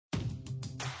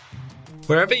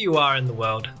Wherever you are in the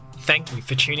world, thank you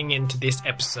for tuning in to this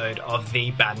episode of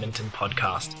the Badminton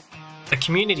Podcast, a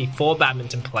community for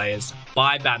badminton players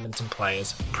by badminton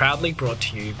players, proudly brought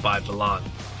to you by Velan.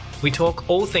 We talk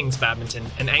all things badminton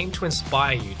and aim to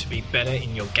inspire you to be better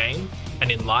in your game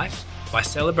and in life by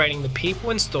celebrating the people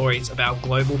and stories of our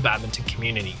global badminton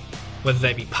community, whether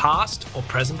they be past or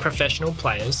present professional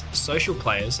players, social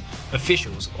players,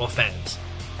 officials or fans.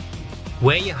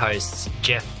 We're your hosts,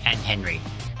 Jeff and Henry,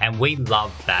 and we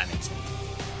love badminton.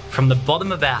 From the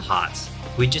bottom of our hearts,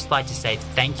 we'd just like to say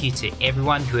thank you to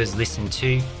everyone who has listened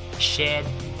to, shared,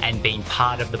 and been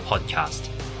part of the podcast.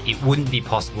 It wouldn't be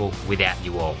possible without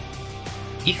you all.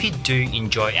 If you do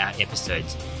enjoy our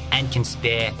episodes and can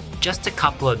spare just a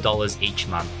couple of dollars each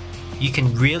month, you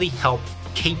can really help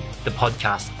keep the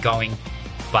podcast going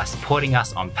by supporting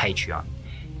us on Patreon.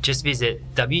 Just visit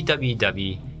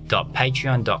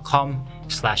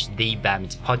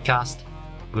www.patreon.com/thebadmintonpodcast.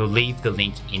 We'll leave the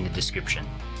link in the description.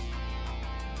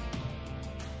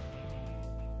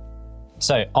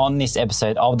 So on this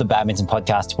episode of the Badminton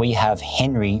Podcast, we have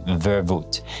Henri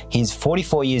Vervoort. He's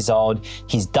 44 years old,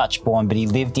 he's Dutch born, but he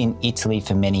lived in Italy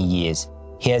for many years.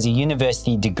 He has a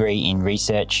university degree in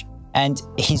research, and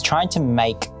he's trying to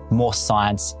make more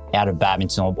science out of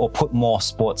badminton or put more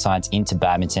sports science into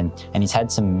badminton, and he's had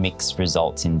some mixed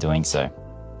results in doing so.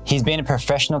 He's been a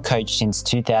professional coach since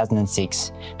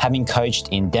 2006, having coached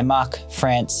in Denmark,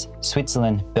 France,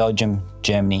 Switzerland, Belgium,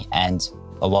 Germany, and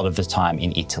a lot of the time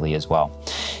in Italy as well.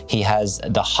 He has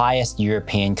the highest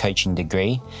European coaching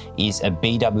degree, is a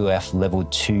BWF Level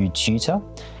 2 tutor,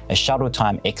 a shuttle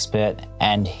time expert,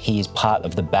 and he is part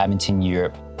of the Badminton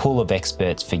Europe pool of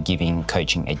experts for giving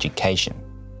coaching education.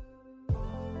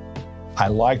 I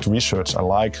like research, I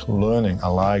like learning, I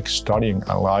like studying,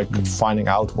 I like finding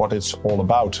out what it's all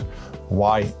about.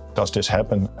 Why does this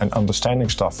happen? And understanding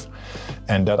stuff.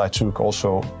 And that I took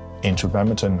also into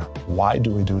badminton. Why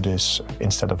do we do this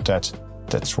instead of that?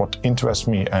 That's what interests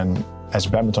me. And as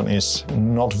badminton is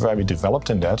not very developed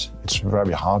in that, it's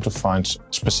very hard to find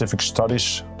specific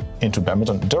studies into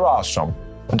badminton. There are some,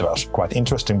 and they are quite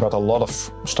interesting, but a lot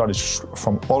of studies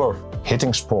from other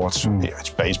hitting sports, be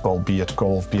it baseball, be it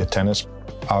golf, be it tennis,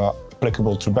 are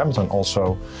applicable to badminton.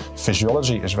 Also,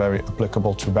 physiology is very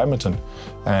applicable to badminton.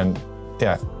 And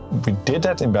yeah, we did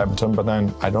that in badminton, but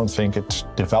then I don't think it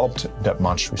developed that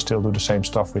much. We still do the same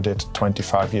stuff we did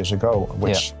 25 years ago,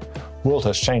 which world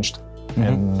has changed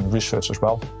in research as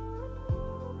well.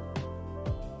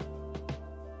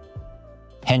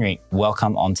 Henri,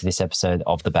 welcome onto this episode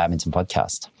of the Badminton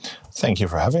Podcast. Thank you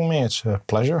for having me. It's a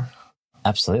pleasure.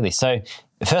 Absolutely. So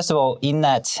first of all, in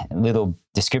that little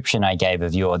description I gave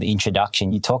of you, or the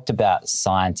introduction, you talked about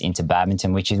science into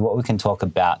badminton, which is what we can talk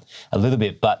about a little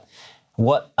bit, but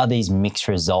what are these mixed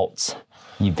results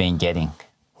you've been getting?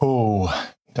 Oh,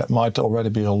 that might already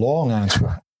be a long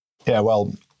answer. Yeah,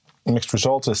 well, mixed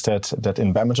results is that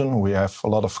in badminton we have a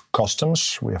lot of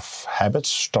customs, we have habits,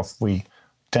 stuff we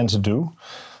tend to do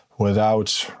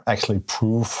without actually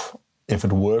proof if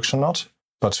it works or not.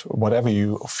 But whatever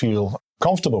you feel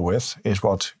comfortable with is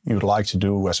what you'd like to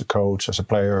do as a coach, as a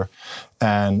player.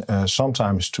 And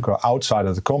sometimes to go outside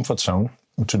of the comfort zone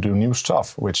to do new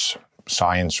stuff, which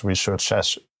science research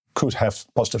says could have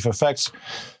positive effects,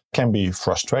 can be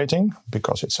frustrating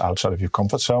because it's outside of your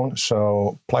comfort zone.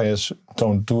 So players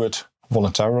don't do it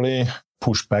voluntarily,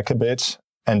 push back a bit.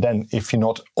 And then if you're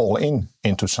not all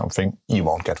into something, you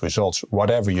won't get results,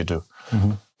 whatever you do.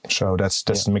 So that's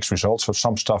the mixed results. So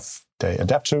some stuff they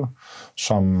adapt to,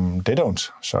 some they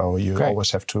don't. So you always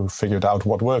have to figure it out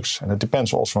what works. And it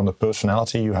depends also on the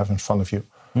personality you have in front of you.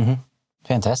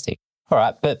 Fantastic. All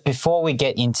right, but before we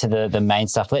get into the main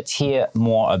stuff, let's hear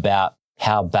more about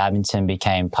how badminton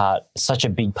became such a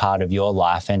big part of your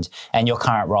life and your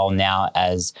current role now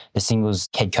as the singles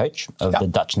head coach of the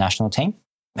Dutch national team.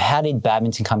 How did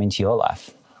badminton come into your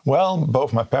life? Well,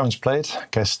 both my parents played. I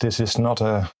guess this is not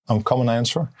an uncommon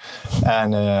answer.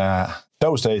 And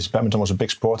those days, badminton was a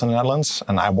big sport in the Netherlands,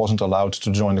 and I wasn't allowed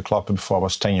to join the club before I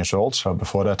was 10 years old. So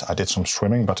before that, I did some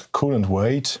swimming, but couldn't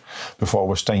wait before I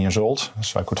was 10 years old.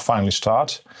 So I could finally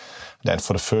start. Then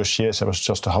for the first years, I was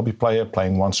just a hobby player,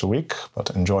 playing once a week, but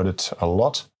enjoyed it a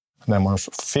lot. And then when I was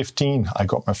 15, I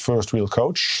got my first real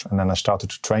coach, and then I started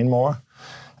to train more.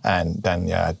 And then,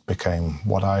 it became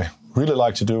what I really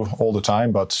like to do all the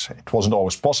time, but it wasn't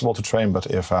always possible to train. But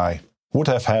if I would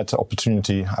have had the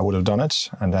opportunity, I would have done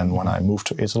it. And then when I moved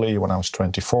to Italy, when I was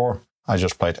 24, I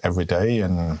just played every day.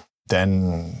 And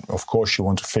then, of course, you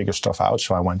want to figure stuff out.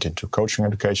 So I went into coaching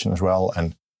education as well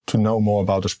and to know more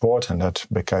about the sport. And that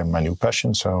became my new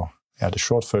passion. So yeah, the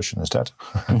short version is that.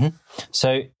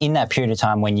 So in that period of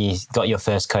time when you got your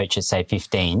first coach at, say,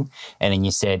 15, and then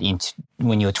you said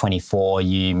when you were 24,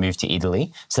 you moved to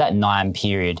Italy. So that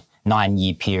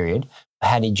 9-year period,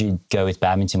 how did you go with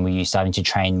badminton? Were you starting to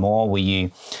train more?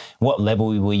 What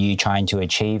level were you trying to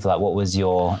achieve? Like, what was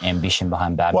your ambition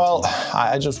behind badminton? Well,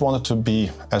 I just wanted to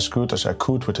be as good as I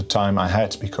could with the time I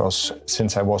had, because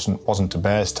since I wasn't the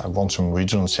best, I won some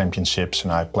regional championships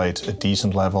and I played a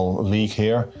decent level league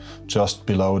here, just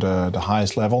below the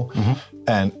highest level.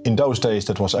 And in those days,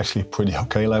 that was actually a pretty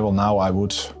okay level. Now I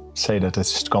would say that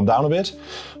it's gone down a bit,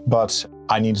 but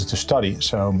I needed to study.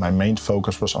 So my main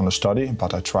focus was on the study,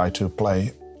 but I tried to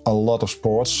play a lot of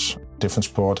sports, different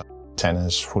sport,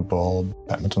 tennis, football,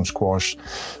 badminton, squash,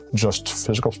 just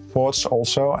physical sports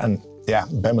also. And yeah,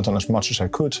 badminton as much as I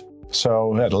could.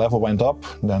 So yeah, the level went up.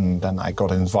 Then I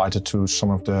got invited to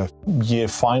some of the year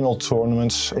final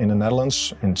tournaments in the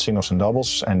Netherlands in singles and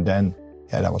doubles. And then,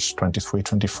 yeah, that was 23,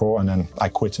 24. And then I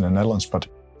quit in the Netherlands. But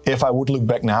if I would look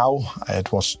back now,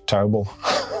 it was terrible.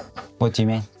 What do you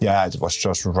mean? Yeah, it was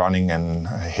just running and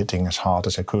hitting as hard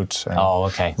as I could. And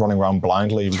okay. Running around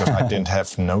blindly because I didn't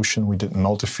have notion. We did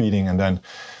multi-feeding. And then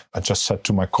I just said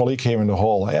to my colleague here in the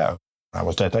hall, yeah, I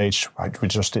was that age. We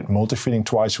just did multi-feeding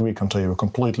twice a week until you were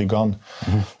completely gone.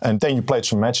 And then you played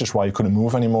some matches while you couldn't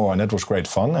move anymore. And that was great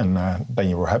fun. And then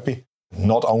you were happy.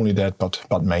 Not only that,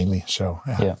 but mainly. So,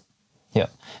 yeah. Yeah.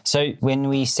 So when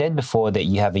we said before that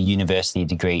you have a university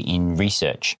degree in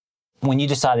research, when you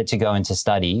decided to go into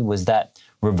study, was that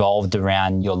revolved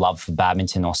around your love for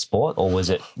badminton or sport, or was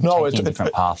it taking a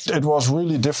different path? It was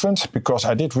really different because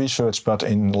I did research, but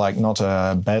in not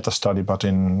a beta study, but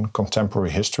in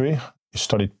contemporary history. I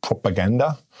studied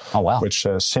propaganda. Oh, wow. Which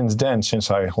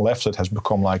since I left it, has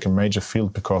become like a major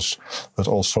field because with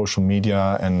all social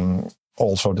media and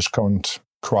also this current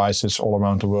crisis all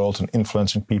around the world and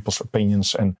influencing people's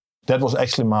opinions. And that was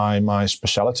actually my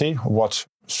specialty, what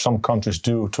some countries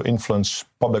do to influence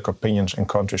public opinions in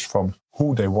countries from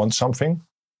who they want something.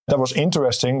 That was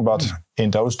interesting, but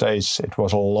in those days it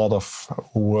was a lot of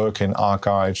work in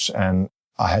archives and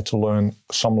I had to learn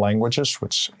some languages,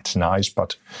 which it's nice,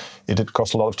 but it did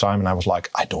cost a lot of time. And I was like,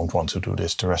 I don't want to do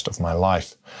this the rest of my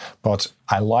life. But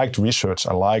I liked research.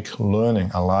 I like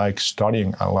learning. I like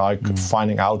studying. I like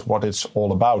finding out what it's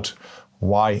all about.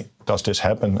 Why does this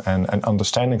happen? And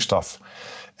understanding stuff.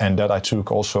 And that I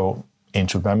took also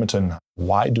into badminton.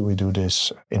 Why do we do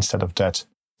this instead of that?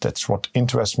 That's what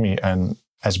interests me. And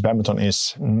as badminton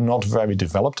is not very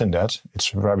developed in that, it's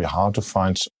very hard to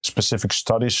find specific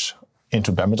studies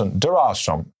into badminton. There are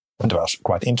some, and they are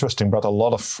quite interesting, but a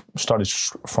lot of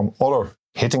studies from other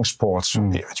hitting sports,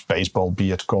 be it baseball,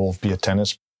 be it golf, be it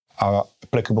tennis, are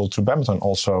applicable to badminton.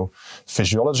 Also,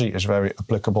 physiology is very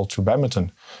applicable to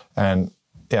badminton. And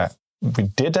yeah, we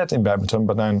did that in badminton,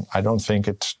 but then I don't think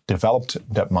it developed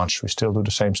that much. We still do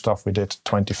the same stuff we did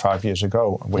 25 years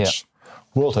ago, which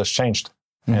world has changed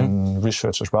and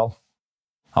research as well.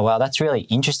 Oh, wow, that's really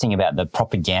interesting about the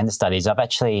propaganda studies. I've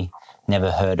actually never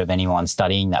heard of anyone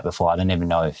studying that before. I don't even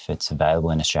know if it's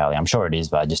available in Australia. I'm sure it is,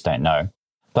 but I just don't know.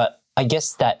 But I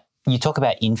guess that you talk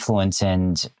about influence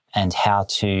and how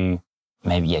to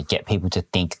maybe get people to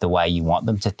think the way you want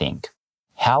them to think.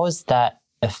 How has that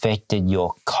affected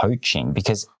your coaching?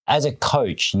 Because as a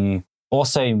coach, you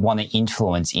also want to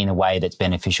influence in a way that's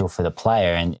beneficial for the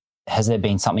player. And has there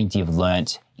been something that you've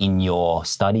learnt in your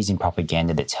studies in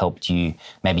propaganda that's helped you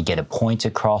maybe get a point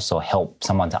across or help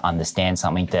someone to understand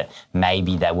something that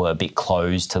maybe they were a bit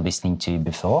closed to listening to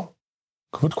before?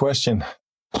 Good question.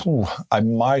 I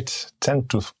might tend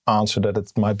to answer that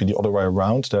it might be the other way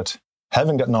around, that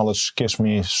having that knowledge gives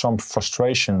me some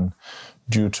frustration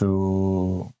due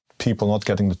to people not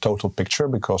getting the total picture,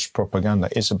 because propaganda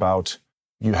is about,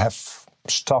 you have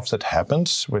stuff that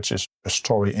happens, which is a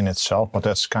story in itself, but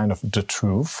that's kind of the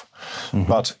truth.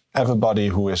 But everybody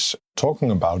who is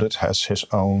talking about it has his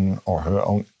own or her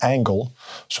own angle.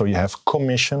 So you have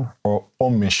commission or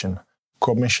omission.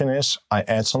 Commission is, I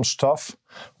add some stuff,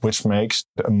 which makes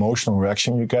the emotional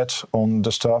reaction you get on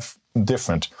the stuff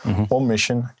different.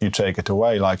 Omission, you take it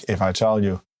away. Like if I tell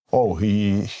you, oh,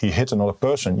 he hit another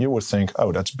person, you would think,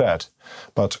 oh, that's bad.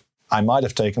 But I might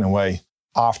have taken away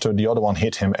after the other one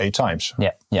hit him 8 times.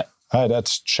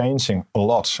 That's changing a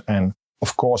lot. And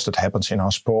of course, that happens in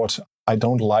our sport. I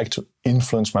don't like to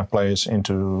influence my players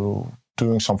into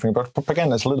doing something, but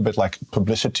propaganda is a little bit like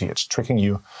publicity. It's tricking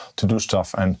you to do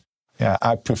stuff. And yeah,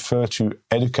 I prefer to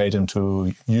educate them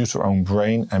to use their own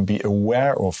brain and be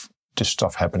aware of this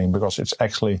stuff happening, because it's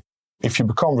actually If you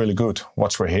become really good,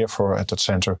 what we're here for at that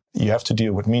center, you have to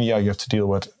deal with media, you have to deal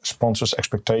with sponsors'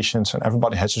 expectations, and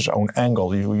everybody has his own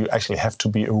angle. You actually have to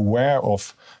be aware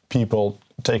of people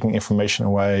taking information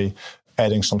away,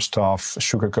 adding some stuff,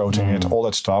 sugarcoating it, all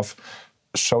that stuff,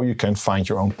 so you can find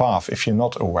your own path. If you're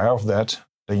not aware of that,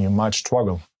 then you might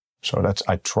struggle. So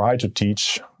I try to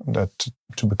teach that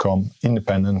to become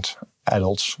independent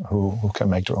adults who can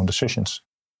make their own decisions.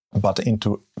 But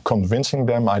into convincing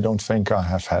them, I don't think I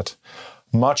have had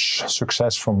much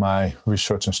success from my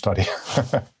research and study.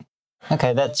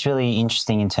 Okay, that's really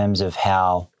interesting in terms of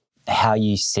how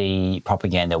you see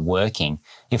propaganda working.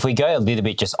 If we go a little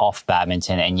bit just off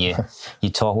badminton and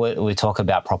we talk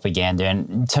about propaganda,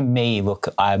 and to me, look,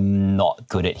 I'm not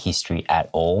good at history at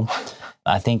all.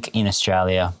 I think in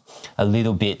Australia, we're a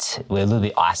little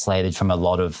bit isolated from a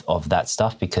lot of that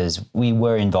stuff because we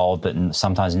were involved, but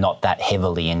sometimes not that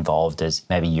heavily involved as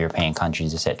maybe European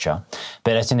countries, etc.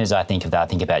 But as soon as I think of that, I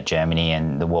think about Germany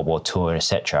and the World War II,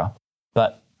 etc.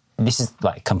 But this is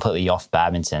like completely off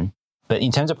badminton. But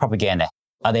in terms of propaganda,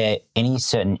 are there any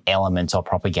certain elements of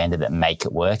propaganda that make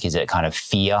it work? Is it kind of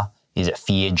fear? Is it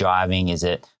fear driving?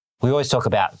 We always talk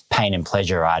about pain and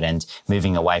pleasure, right? And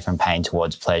moving away from pain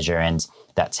towards pleasure, and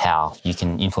that's how you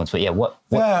can influence.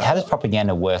 But how does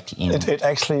propaganda work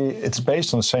It's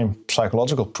based on the same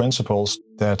psychological principles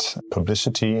that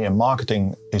publicity and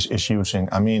marketing is using.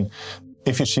 I mean,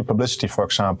 if you see publicity, for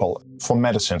example, for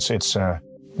medicines, it's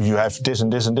you have this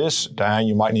and this and this, then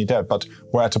you might need that. But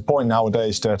we're at the point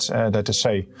nowadays that they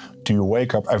say, do you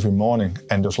wake up every morning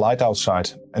and there's light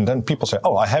outside? And then people say,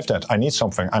 oh, I have that. I need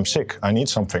something. I'm sick. I need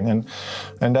something.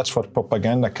 And that's what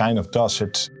propaganda kind of does.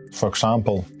 It, for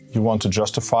example, you want to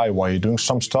justify why you're doing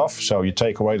some stuff. So you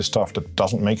take away the stuff that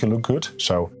doesn't make you look good.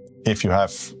 So if you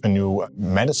have a new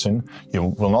medicine, you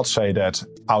will not say that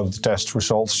out of the test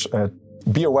results,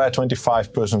 be aware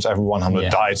 25 persons every 100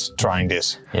 died trying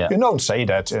this. Yeah. You don't say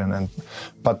that,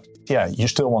 but you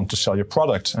still want to sell your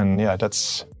product. And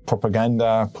that's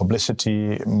propaganda,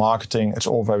 publicity, marketing. It's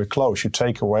all very close. You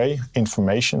take away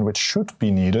information which should be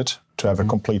needed to have a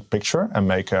complete picture and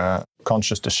make a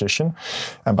conscious decision.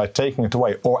 And by taking it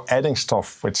away or adding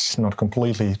stuff which is not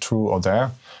completely true or there,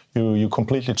 you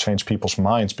completely change people's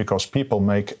minds because people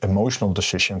make emotional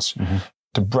decisions.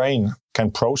 The brain can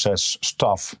process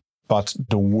stuff, but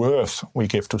the worth we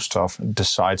give to stuff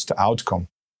decides the outcome.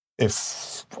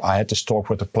 If I had this talk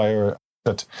with a player,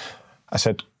 that I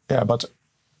said, but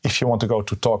if you want to go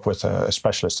to talk with a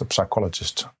specialist, a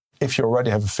psychologist, if you already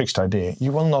have a fixed idea,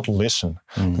 you will not listen.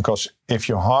 Because if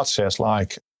your heart says,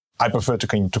 like, I prefer to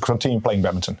continue playing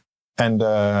badminton, and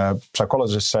the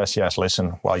psychologist says, yes,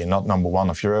 listen, well, you're not number one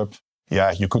of Europe.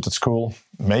 Yeah, you're good at school.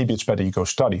 Maybe it's better you go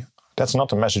study. That's not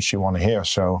the message you want to hear.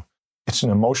 So it's an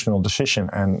emotional decision.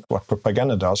 And what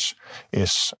propaganda does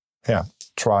is,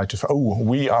 try to,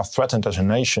 we are threatened as a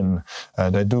nation.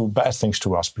 They do bad things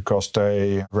to us because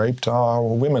they raped our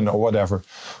women or whatever.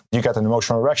 You get an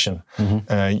emotional reaction.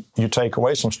 You take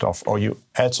away some stuff or you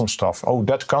add some stuff. Oh,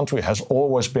 that country has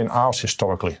always been ours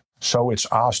historically. So it's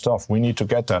our stuff. We need to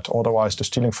get that. Otherwise, they're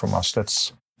stealing from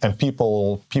us. And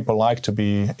people like to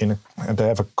be they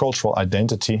have a cultural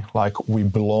identity, like we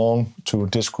belong to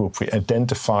this group. We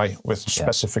identify with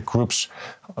specific groups.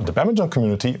 The badminton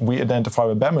community, we identify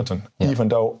with badminton, even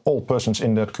though all persons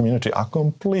in that community are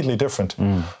completely different.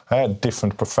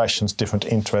 Different professions, different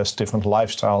interests, different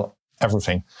lifestyle,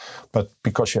 everything. But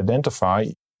because you identify,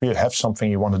 you have something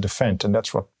you want to defend. And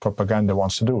that's what propaganda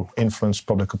wants to do, influence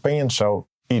public opinion. So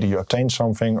either you obtain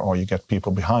something or you get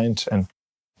people behind. And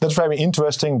that's very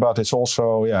interesting, but it's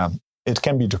also, it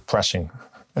can be depressing,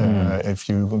 if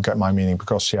you get my meaning,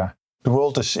 because, the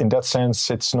world is, in that sense,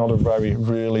 it's not a very,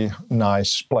 really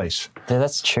nice place. Yeah,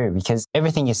 that's true, because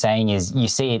everything you're saying is you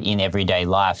see it in everyday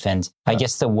life. And I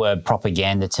guess the word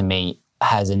propaganda to me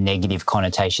has a negative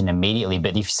connotation immediately.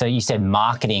 But if you said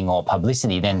marketing or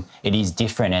publicity, then it is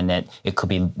different and that it could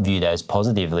be viewed as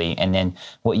positively. And then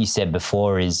what you said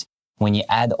before is, when you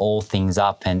add all things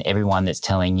up and everyone that's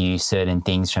telling you certain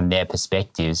things from their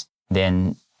perspectives,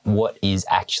 then what is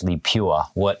actually pure?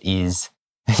 What is,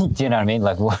 do you know what I mean?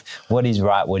 Like what is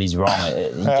right? What is wrong?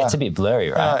 It gets a bit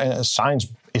blurry, right? Science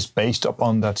is based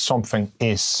upon that something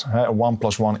is. 1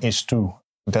 + 1 is 2.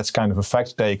 That's kind of a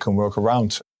fact they can work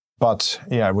around. But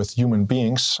with human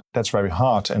beings, that's very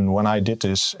hard. And when I did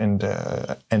this in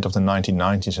the end of the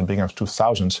 1990s and beginning of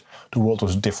 2000s, the world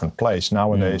was a different place.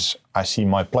 Nowadays, I see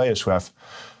my players who have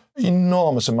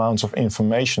enormous amounts of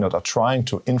information that are trying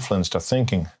to influence their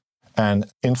thinking and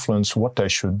influence what they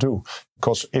should do.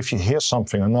 Because if you hear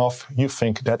something enough, you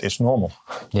think that is normal.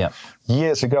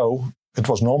 Years ago, it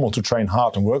was normal to train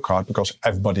hard and work hard because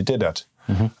everybody did that.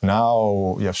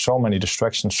 Now you have so many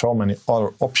distractions, so many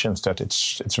other options that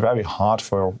it's very hard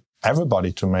for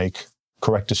everybody to make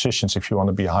correct decisions if you want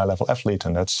to be a high-level athlete,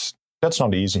 and that's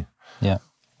not easy. Yeah.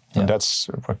 And that's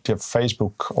what you have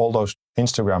Facebook, all those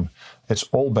Instagram. It's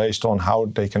all based on how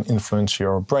they can influence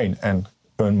your brain and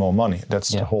earn more money. That's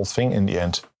the whole thing in the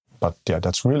end. But yeah,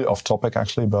 that's really off topic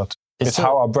actually. But it's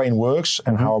how our brain works,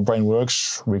 and how our brain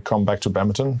works. We come back to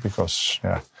badminton because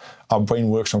our brain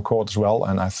works on court as well,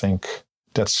 and I think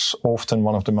that's often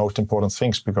one of the most important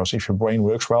things, because if your brain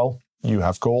works well, you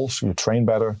have goals, you train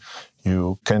better,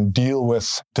 you can deal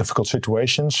with difficult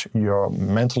situations, you're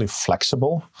mentally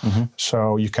flexible,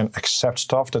 so you can accept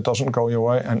stuff that doesn't go your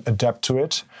way and adapt to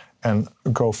it and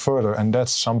go further. And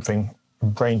that's something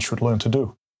brain should learn to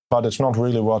do. But it's not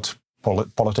really what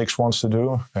politics wants to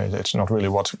do. It's not really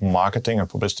what marketing and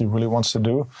publicity really wants to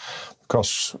do,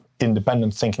 because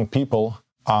independent thinking people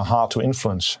are hard to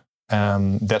influence.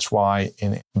 That's why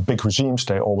in big regimes,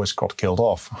 they always got killed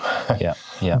off.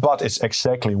 But it's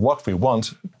exactly what we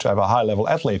want to have a high-level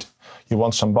athlete. You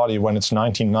want somebody when it's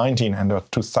 1919 and there are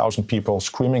 2,000 people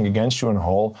screaming against you in a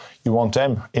hall, you want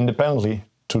them independently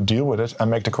to deal with it and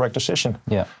make the correct decision.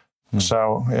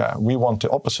 So, we want the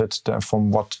opposite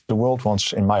from what the world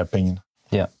wants, in my opinion.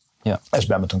 As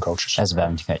badminton coaches. As a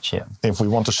badminton coach, If we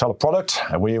want to sell a product,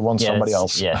 we want somebody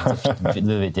else. It's a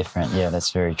little bit different. Yeah,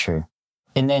 that's very true.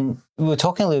 And then we were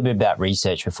talking a little bit about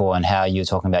research before, and how you were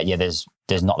talking about,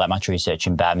 there's not that much research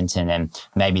in badminton, and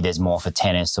maybe there's more for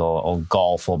tennis or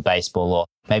golf or baseball, or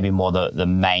maybe more the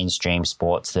mainstream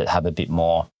sports that have a bit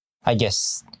more, I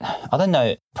guess, I don't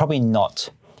know, probably not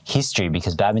history,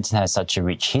 because badminton has such a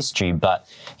rich history, but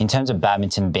in terms of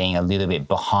badminton being a little bit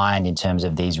behind in terms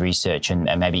of these research and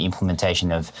maybe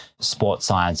implementation of sports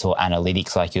science or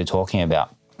analytics like you were talking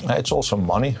about. It's also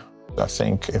money. I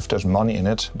think if there's money in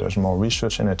it, there's more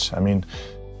research in it. I mean,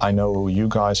 I know you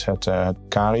guys had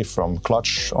Kari from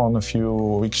Clutch on a few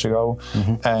weeks ago,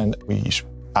 and we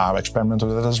are experimenting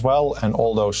with it as well. And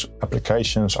all those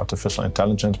applications, artificial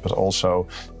intelligence, but also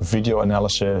video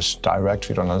analysis, direct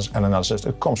video analysis,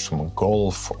 it comes from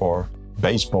golf or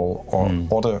baseball or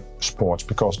other sports,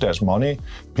 because there's money.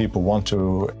 People want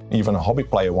to, even a hobby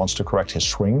player wants to correct his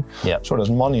swing. So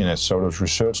there's money in it. So there's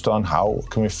research done. How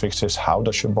can we fix this? How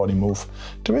does your body move?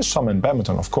 There is some in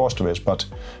badminton, of course there is, but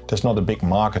there's not a big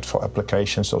market for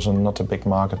applications. There's not a big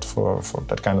market for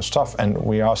that kind of stuff. And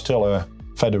we are still a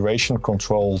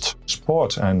federation-controlled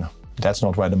sport, and that's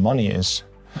not where the money is.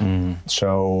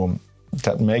 So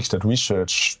that makes that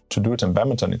research to do it in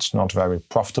badminton, it's not very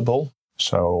profitable.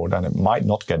 So then it might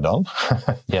not get done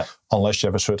unless you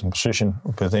have a certain position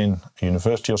within a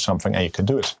university or something and you can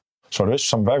do it. So there is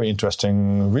some very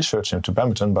interesting research into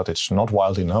badminton, but it's not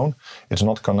widely known. It's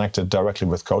not connected directly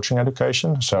with coaching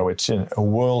education. So it's in a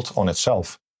world on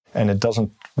itself, and it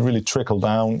doesn't really trickle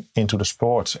down into the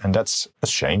sport. And that's a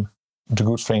shame. The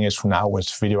good thing is now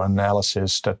with video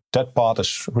analysis that part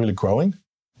is really growing,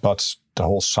 but the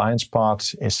whole science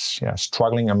part is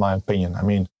struggling, in my opinion. I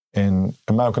mean, in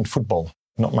American football,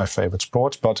 not my favorite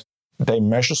sport, but they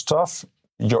measure stuff,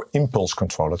 your impulse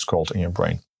control, it's called, in your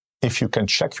brain. If you can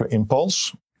check your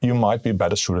impulse, you might be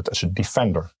better suited as a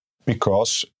defender,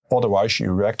 because otherwise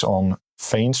you react on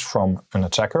feints from an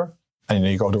attacker and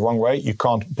you go the wrong way, you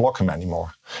can't block him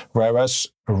anymore. Whereas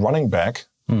a running back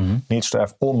needs to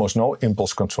have almost no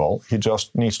impulse control. He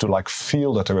just needs to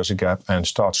feel that there is a gap and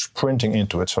start sprinting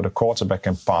into it so the quarterback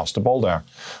can pass the ball there.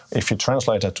 If you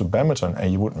translate that to badminton and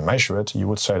you would measure it, you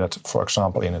would say that, for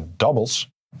example, in a doubles,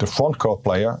 the front court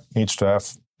player needs to have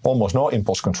almost no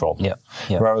impulse control.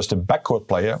 Whereas the backcourt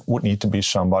player would need to be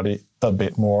somebody a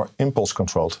bit more impulse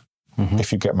controlled,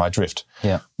 if you get my drift.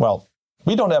 Well,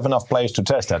 we don't have enough players to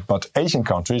test that, but Asian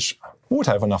countries would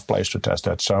have enough players to test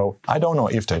that. So I don't know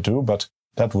if they do, but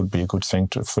that would be a good thing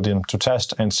for them to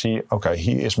test and see, okay,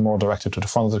 he is more directed to the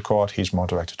front of the court, he's more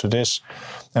directed to this.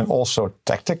 And also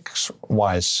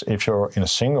tactics-wise, if you're in a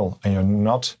single and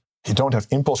you don't have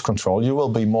impulse control, you will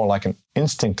be more like an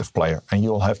instinctive player, and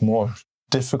you'll have more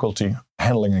difficulty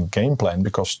handling a game plan,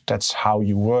 because that's how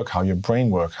you work, how your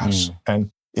brain works.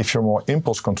 And if you're more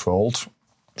impulse controlled,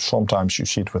 sometimes you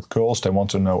see it with girls, they want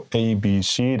to know A, B,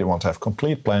 C, they want to have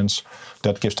complete plans.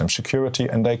 That gives them security,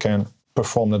 and they can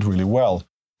perform that really well.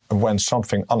 And when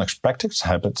something unexpected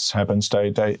happens,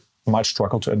 they might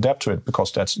struggle to adapt to it,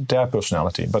 because that's their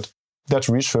personality. But that's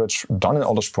research done in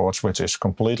other sports, which is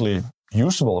completely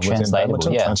usable within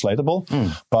badminton, translatable.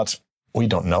 But we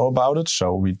don't know about it,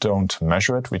 so we don't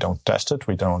measure it, we don't test it,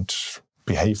 we don't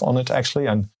behave on it actually.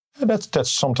 And that's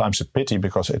sometimes a pity,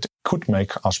 because it could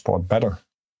make our sport better.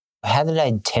 How did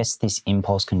they test this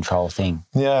impulse control thing?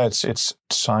 Yeah, it's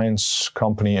science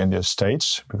company in the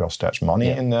States, because there's money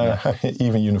in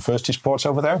even university sports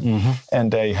over there.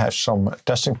 And they have some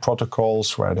testing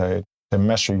protocols where they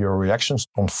measure your reactions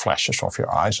on flashes of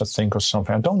your eyes, I think, or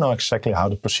something. I don't know exactly how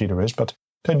the procedure is, but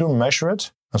they do measure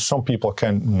it. And some people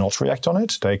can not react on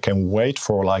it. They can wait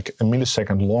for like a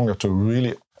millisecond longer to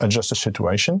really adjust the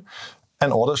situation.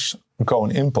 And others go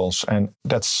on impulse. And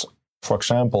that's, for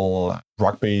example,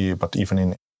 rugby, but even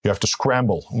you have to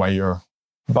scramble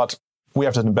but we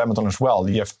have that in badminton as well.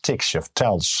 You have ticks, you have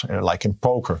tells, like in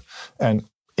poker. And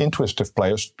intuitive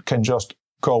players can just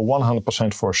go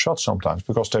 100% for a shot sometimes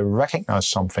because they recognize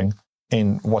something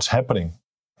in what's happening.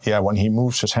 Yeah, when he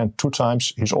moves his hand 2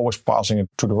 times, he's always passing it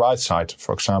to the right side,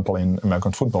 for example, in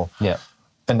American football. Yeah.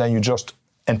 And then you just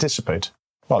anticipate.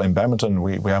 Well, in badminton,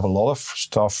 we have a lot of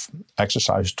stuff,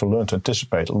 exercises to learn to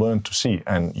anticipate, learn to see.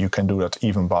 And you can do that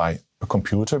even by a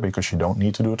computer because you don't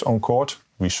need to do it on court,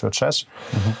 research says.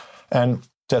 And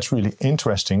that's really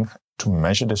interesting to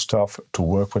measure this stuff, to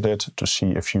work with it, to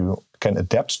see if you can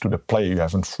adapt to the player you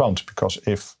have in front. Because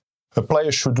if a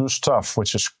player should do stuff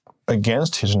which is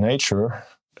against his nature,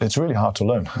 it's really hard to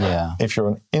learn. Yeah. If you're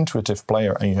an intuitive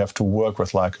player and you have to work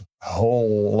with like a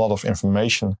whole lot of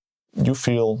information, you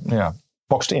feel,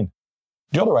 boxed in.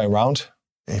 The other way around,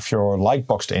 if you're like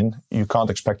boxed in, you can't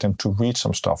expect them to read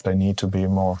some stuff. They need to be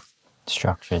more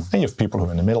structured. And you have people who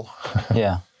are in the middle.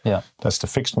 Yeah. That's the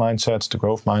fixed mindset, the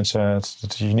growth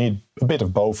mindset. You need a bit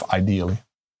of both, ideally.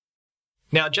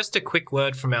 Now, just a quick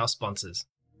word from our sponsors.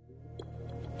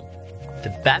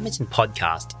 The Badminton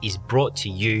Podcast is brought to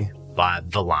you by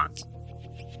Volant.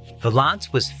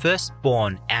 Volant was first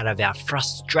born out of our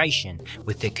frustration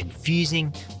with the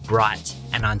confusing, bright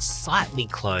and unsightly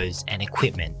clothes and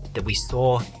equipment that we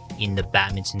saw in the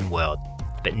badminton world.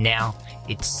 But now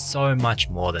it's so much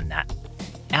more than that.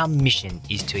 Our mission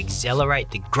is to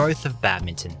accelerate the growth of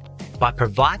badminton by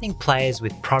providing players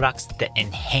with products that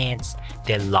enhance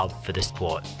their love for the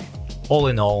sport. All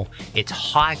in all, it's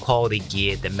high quality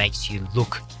gear that makes you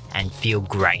look and feel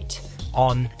great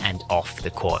on and off the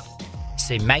court.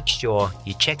 So make sure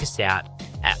you check us out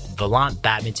at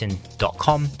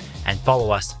volantbadminton.com and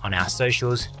follow us on our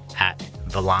socials at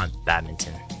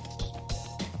volantbadminton.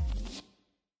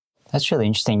 That's really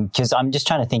interesting because I'm just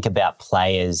trying to think about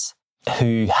players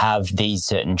who have these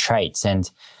certain traits. And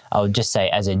I would just say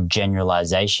as a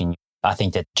generalization, I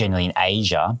think that generally in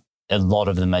Asia, a lot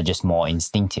of them are just more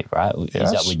instinctive, right?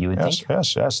 Is that what you would think?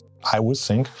 Yes. I would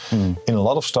think in a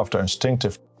lot of stuff, they're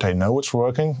instinctive. They know it's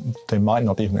working. They might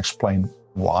not even explain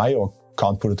why or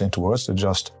can't put it into words. They're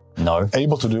just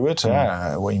able to do it.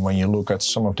 Yeah. When you look at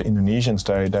some of the Indonesians,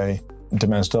 the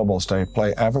men's doubles, they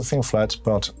play everything flat,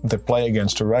 but they play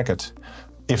against the racket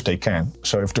if they can.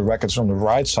 So if the racket's on the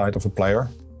right side of a player,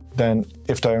 then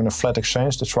if they're in a flat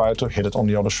exchange, they try to hit it on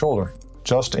the other shoulder,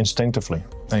 just instinctively.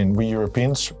 And we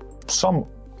Europeans, some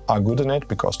are good in it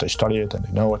because they study it and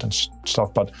they know it and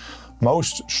stuff, but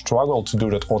most struggle to do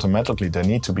that automatically. They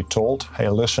need to be told, hey,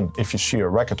 listen, if you see a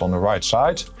racket on the right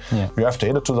side, you have to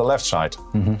hit it to the left side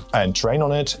and train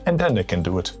on it, and then they can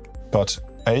do it. But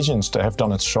Asians, they have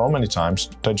done it so many times,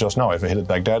 they just know if I hit it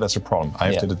back there, that's a problem. I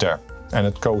have to hit it there. And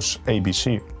it goes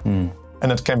ABC.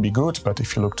 And it can be good, but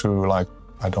if you look to, like,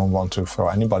 I don't want to throw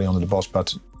anybody under the bus,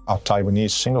 but our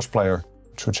Taiwanese singles player,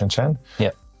 Chu Chen Chen,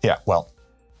 well,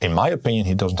 in my opinion,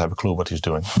 he doesn't have a clue what he's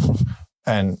doing.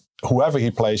 And whoever he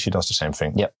plays, he does the same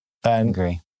thing. And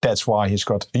agree. That's why he's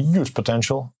got a huge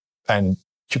potential. And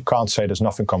you can't say there's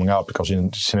nothing coming out because he's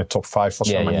in the top 5 for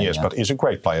so many years, but he's a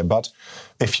great player. But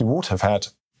if he would have had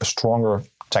a stronger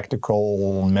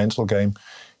tactical, mental game,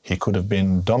 he could have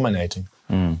been dominating.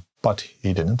 But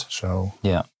he didn't. So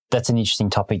that's an interesting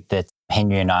topic that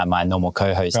Henry and I, my normal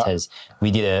co-host,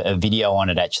 we did a video on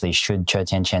it actually, should Cho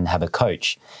Tian Chen have a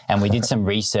coach? And we did some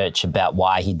research about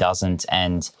why he doesn't.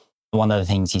 And one of the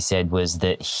things he said was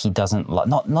that he doesn't like,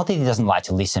 not that he doesn't like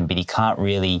to listen, but he can't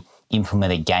really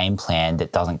implement a game plan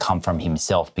that doesn't come from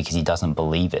himself because he doesn't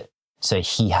believe it. So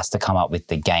he has to come up with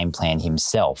the game plan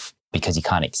himself because he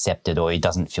can't accept it or he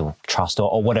doesn't feel trust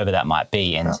or whatever that might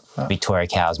be. And Victoria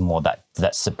Kao is more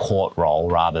that support role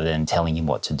rather than telling him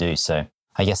what to do. So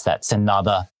I guess that's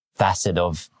another facet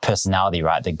of personality,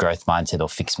 right? The growth mindset or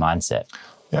fixed mindset.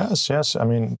 Yes. I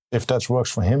mean, if that works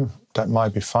for him, that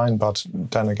might be fine. But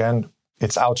then again,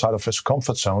 it's outside of his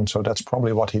comfort zone. So that's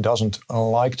probably what he doesn't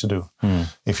like to do.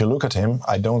 If you look at him,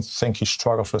 I don't think he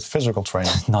struggles with physical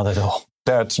training. Not at all.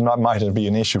 That might be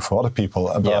an issue for other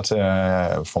people, but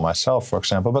for myself, for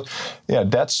example. But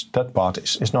that part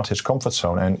is not his comfort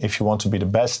zone. And if you want to be the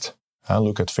best,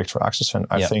 look at Victor Axelsen.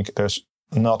 I think there's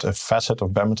not a facet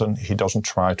of badminton he doesn't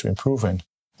try to improve in.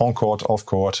 On court, off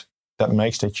court, that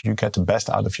makes that you get the best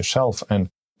out of yourself. And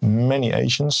many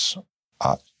Asians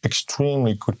are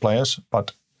extremely good players,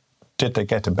 but did they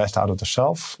get the best out of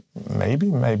themselves?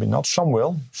 Maybe, maybe not. Some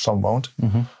will, some won't.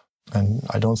 And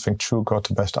I don't think Chu got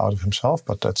the best out of himself,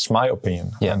 but that's my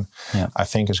opinion. And I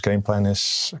think his game plan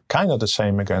is kind of the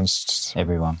same against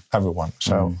everyone.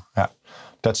 So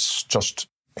that's just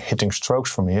hitting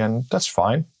strokes for me, and that's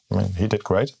fine. I mean, he did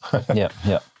great.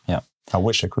 I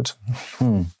wish I could.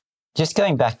 Just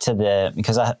going back to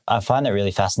because I find it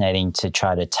really fascinating to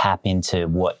try to tap into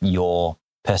what your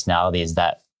personality is.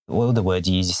 That, what were the words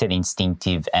you used? You said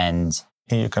instinctive and...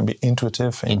 You can be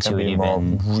intuitive and you can be more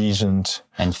reasoned.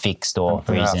 And fixed or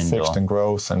reasoned. Fixed and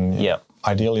growth, and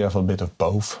ideally have a bit of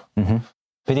both.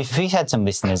 But if we had some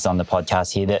listeners on the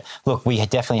podcast here that, look, we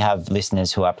definitely have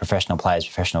listeners who are professional players,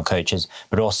 professional coaches,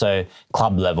 but also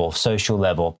club level, social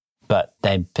level, but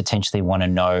they potentially want to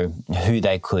know who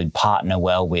they could partner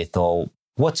well with or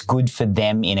what's good for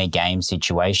them in a game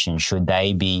situation. Should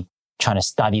they be trying to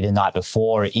study the night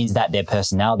before? Is that their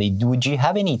personality? Would you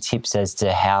have any tips as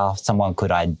to how someone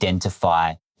could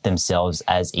identify themselves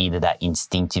as either that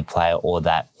instinctive player or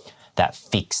that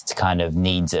fixed kind of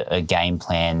needs a game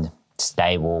planned,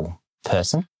 stable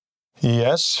person?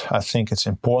 Yes, I think it's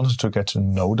important to get to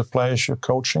know the players you're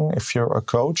coaching if you're a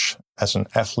coach. As an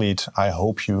athlete, I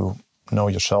hope you know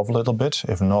yourself a little bit.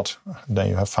 If not, then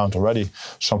you have found already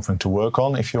something to work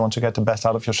on if you want to get the best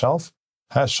out of yourself.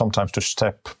 Sometimes to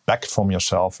step back from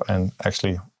yourself and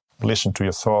actually listen to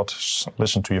your thoughts,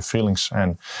 listen to your feelings,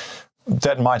 and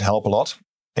that might help a lot.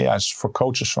 As for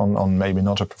coaches on maybe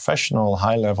not a professional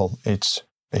high level, it's,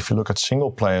 if you look at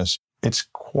single players, it's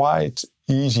quite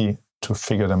easy to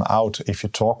figure them out if you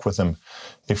talk with them.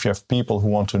 If you have people who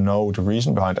want to know the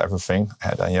reason behind everything,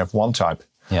 then you have one type.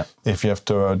 If you have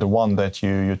the one that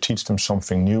you teach them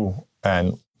something new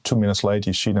and 2 minutes later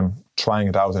you see them trying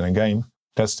it out in a game,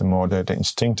 that's the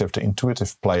instinctive, the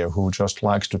intuitive player who just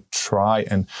likes to try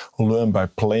and learn by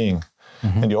playing.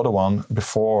 And the other one,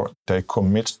 before they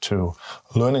commit to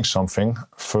learning something,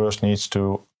 first needs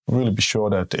to really be sure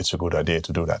that it's a good idea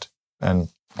to do that. And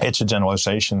it's a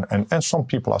generalization, and some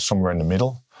people are somewhere in the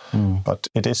middle. But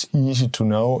it is easy to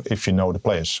know if you know the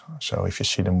players. So if you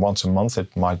see them once a month,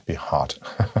 it might be hard.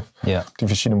 If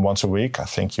you see them once a week, I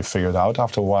think you figure it out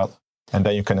after a while. And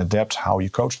then you can adapt how you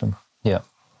coach them.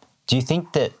 Do you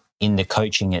think that in the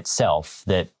coaching itself,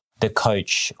 that the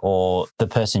coach or the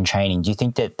person training, do you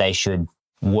think that they should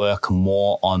work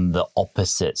more on the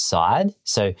opposite side?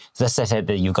 So let's say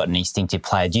that you've got an instinctive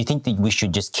player. Do you think that we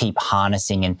should just keep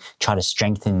harnessing and try to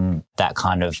strengthen that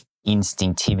kind of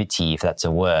instinctivity, if that's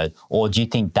a word? Or do you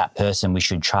think that person, we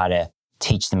should try to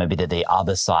teach them a bit of the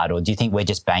other side? Or do you think we're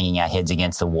just banging our heads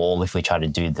against the wall if we try to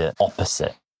do the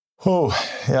opposite?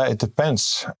 It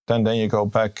depends. Then you go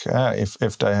back.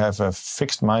 If they have a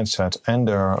fixed mindset and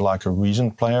they're like a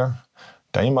reasoned player,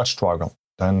 then you might struggle.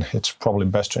 Then it's probably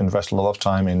best to invest a lot of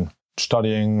time in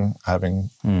studying, having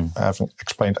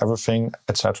explained everything,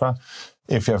 etc.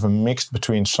 If you have a mix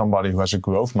between somebody who has a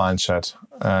growth mindset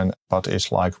but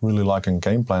is really like a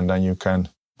game plan, then you can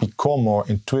become more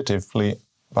intuitively.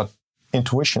 But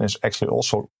intuition is actually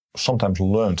also sometimes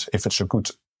learned. If it's a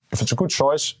good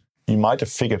choice, you might have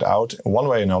figured out one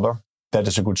way or another that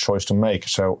is a good choice to make.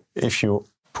 So if you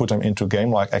put them into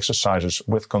game-like exercises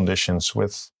with conditions,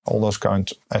 with all those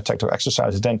kind of tactical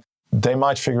exercises, then they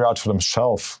might figure out for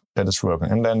themselves that it's working.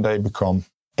 And then they become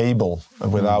able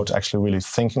without actually really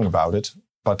thinking about it,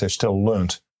 but they still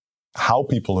learned. How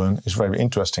people learn is very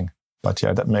interesting. But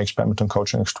that makes badminton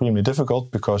coaching extremely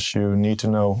difficult because you need to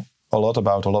know a lot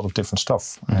about a lot of different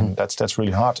stuff. And that's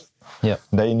really hard.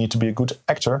 They need to be a good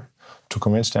actor to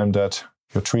convince them that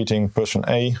you're treating person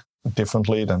A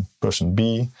differently than person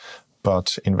B,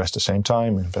 but invest the same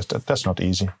time. That's not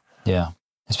easy.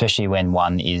 Especially when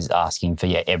one is asking for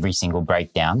every single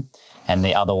breakdown, and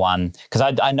the other one,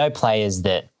 because I know players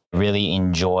that really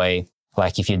enjoy,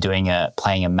 like if you're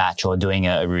playing a match or doing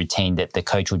a routine, that the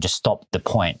coach will just stop the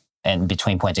point and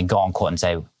between points and go on court and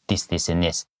say this, this, and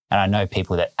this. And I know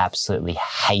people that absolutely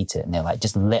hate it, and they're like,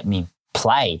 just let me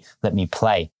play.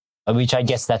 Which I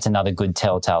guess that's another good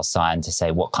telltale sign to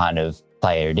say what kind of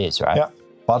player it is, right?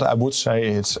 But I would say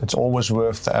it's always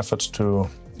worth the effort to,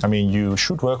 you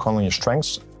should work on your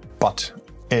strengths, but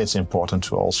it's important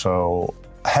to also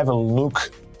have a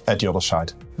look at the other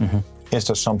side. Is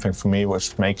there something for me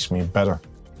which makes me better?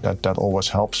 That always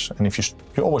helps. And if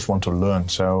you always want to learn,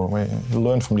 so you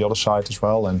learn from the other side as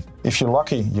well. And if you're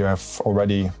lucky, you have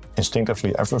already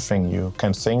instinctively everything. You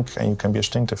can think and you can be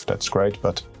instinctive. That's great,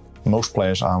 but most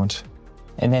players aren't.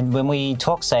 And then when we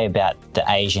talk, say, about the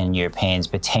Asian Europeans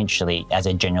potentially as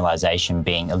a generalization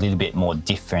being a little bit more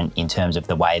different in terms of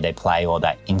the way they play or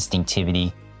that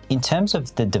instinctivity, in terms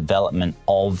of the development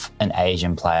of an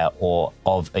Asian player or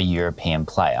of a European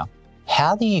player,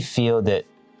 how do you feel that,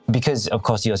 because of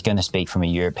course you're going to speak from a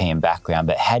European background,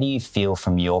 but how do you feel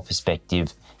from your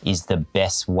perspective is the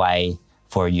best way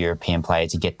for a European player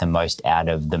to get the most out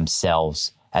of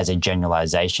themselves as a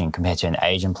generalization compared to an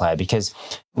Asian player? Because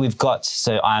we've got,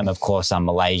 so I'm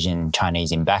Malaysian,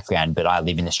 Chinese in background, but I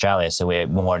live in Australia. So we're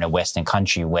more in a Western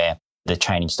country where the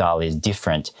training style is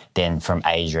different than from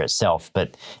Asia itself.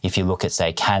 But if you look at,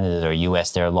 say, Canada or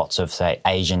US, there are lots of, say,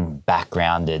 Asian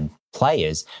backgrounded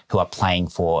players who are playing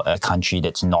for a country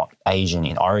that's not Asian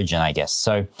in origin, I guess.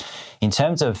 So in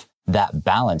terms of that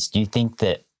balance, do you think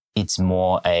that it's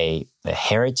more a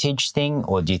heritage thing,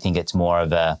 or do you think it's more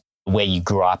of a where you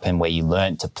grew up and where you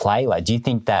learned to play? Like, do you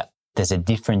think that there's a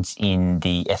difference in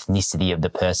the ethnicity of the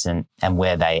person and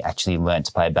where they actually learned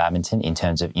to play badminton in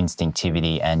terms of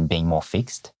instinctivity and being more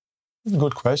fixed?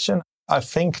 Good question. I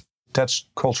think that's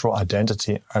cultural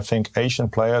identity. I think Asian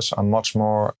players are much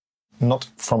more, not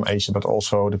from Asia, but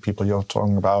also the people you're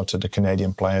talking about, the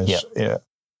Canadian players. Yep. Yeah,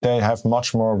 they have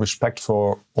much more respect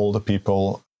for older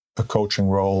people, a coaching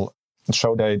role.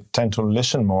 So they tend to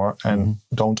listen more and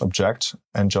don't object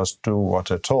and just do what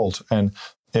they're told. And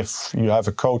if you have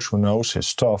a coach who knows his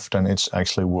stuff, then it's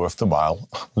actually worth the while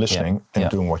listening and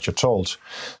doing what you're told.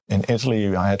 In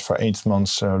Italy, I had for 8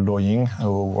 months Lo Ying,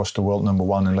 who was the world number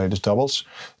 1 in ladies doubles.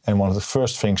 And one of the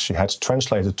first things she had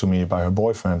translated to me by her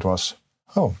boyfriend was,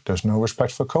 "Oh, there's no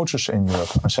respect for coaches in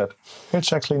Europe." I said,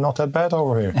 "It's actually not that bad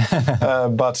over here."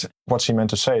 But what she meant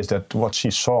to say is that what she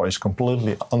saw is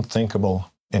completely unthinkable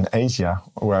in Asia,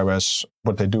 whereas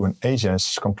what they do in Asia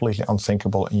is completely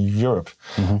unthinkable in Europe.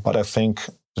 But I think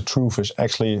the truth is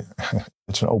actually,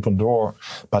 it's an open door,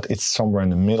 but it's somewhere in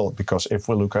the middle, because if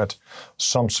we look at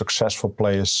some successful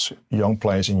players, young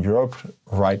players in Europe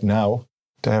right now,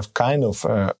 they have kind of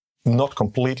not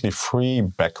completely free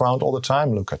background all the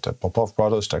time. Look at the Popov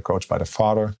brothers, they're coached by their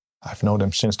father. I've known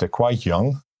them since they're quite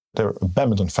young. They're a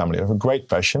badminton family, they have a great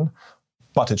passion,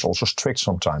 but it's also strict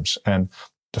sometimes. And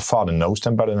the father knows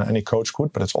them better than any coach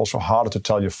could, but it's also harder to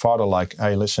tell your father, like,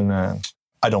 "Hey, listen,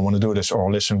 I don't want to do this," or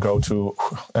 "Listen, go to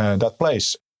that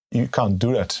place." You can't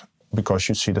do that because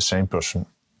you see the same person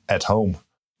at home.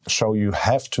 So you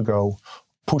have to go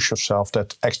push yourself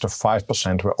that extra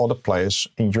 5% where other players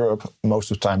in Europe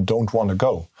most of the time don't want to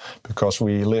go, because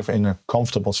we live in a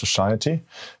comfortable society.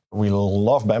 We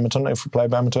love badminton if we play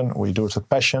badminton. We do it with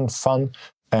passion, fun.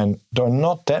 And there are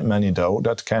not that many, though,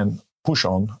 that can push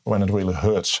on when it really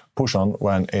hurts, push on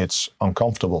when it's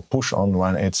uncomfortable, push on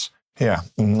when it's,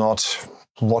 not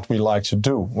what we like to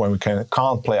do, when we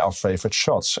can't play our favorite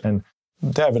shots. And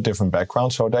they have a different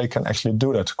background, so they can actually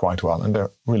do that quite well, and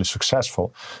they're really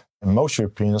successful. And most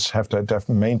Europeans have their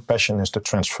main passion is the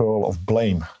transfer of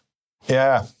blame.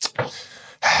 Yeah,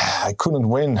 I couldn't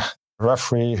win.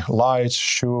 Referee, lights,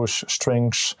 shoes,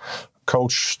 strings,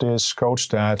 coach this, coach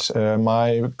that,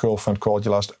 my girlfriend called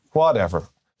you last, whatever.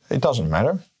 It doesn't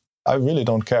matter. I really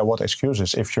don't care what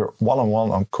excuses. If you're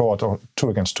one-on-one on court or 2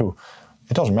 against 2,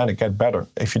 it doesn't matter, get better.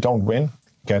 If you don't win,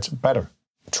 get better.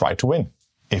 Try to win.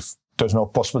 If there's no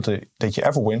possibility that you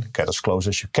ever win, get as close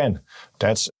as you can.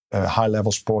 That's a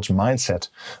high-level sports mindset.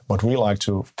 But we like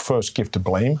to first give the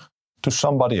blame to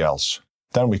somebody else.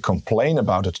 Then we complain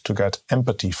about it to get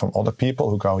empathy from other people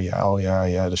who go,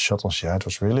 the shuttles, it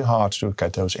was really hard to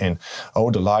get those in.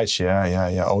 Oh, the lights,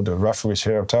 oh, the referees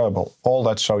here are terrible. All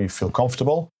that so you feel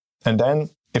comfortable. And then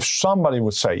if somebody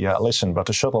would say, listen, but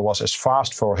the shuttle was as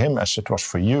fast for him as it was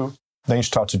for you, then you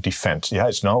start to defend.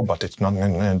 It's no, but it's not,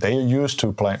 and they are used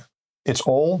to play. It's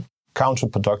all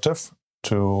counterproductive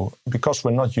because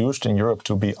we're not used in Europe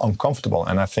to be uncomfortable.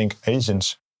 And I think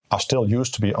Asians are still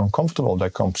used to be uncomfortable. They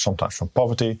come sometimes from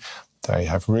poverty. They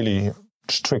have really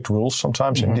strict rules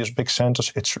sometimes in these big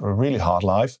centers. It's a really hard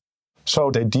life.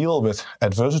 So they deal with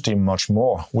adversity much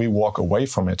more. We walk away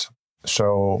from it.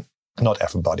 So not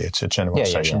everybody, it's a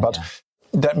generalization. But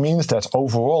that means that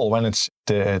overall, when it's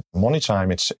the money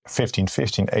time, it's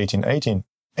 15-15, 18-18.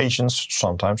 Asians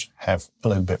sometimes have a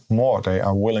little bit more. They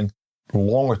are willing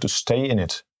longer to stay in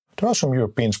it. There are some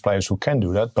European players who can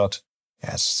do that, but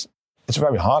yes, it's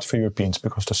very hard for Europeans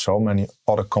because there's so many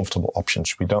other comfortable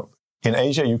options. In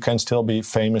Asia, you can still be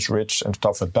famous, rich, and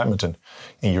stuff with badminton.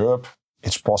 In Europe,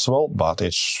 it's possible, but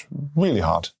it's really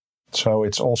hard. So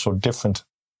it's also different.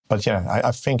 But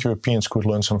I think Europeans could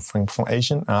learn something from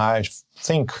Asian. And I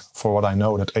think, for what I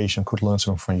know, that Asian could learn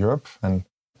something from Europe. And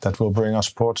that will bring our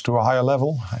sport to a higher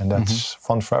level. And that's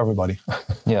fun for everybody.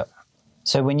 Yeah.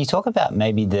 So when you talk about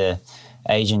maybe the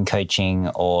Asian coaching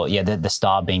or the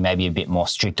style being maybe a bit more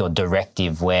strict or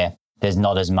directive where there's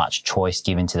not as much choice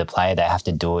given to the player, they have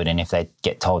to do it. And if they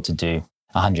get told to do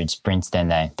 100 sprints, then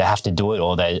they have to do it,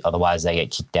 or otherwise they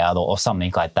get kicked out or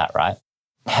something like that, right?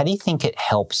 How do you think it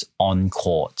helps on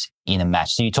court in a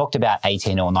match? So you talked about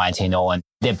 18 or 19 or, and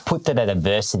they're put to that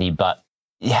adversity, but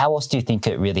how else do you think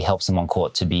it really helps them on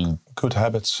court to be... Good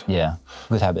habits. Yeah,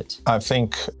 good habits. I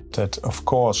think that, of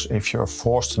course, if you're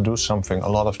forced to do something a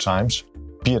lot of times,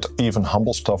 be it even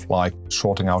humble stuff like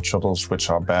sorting out shuttles,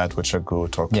 which are bad, which are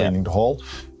good, or cleaning the hall.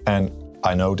 And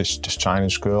I know this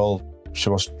Chinese girl, she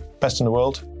was best in the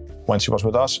world. When she was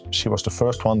with us, she was the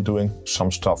first one doing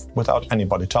some stuff without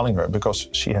anybody telling her, because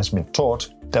she has been taught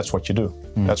that's what you do,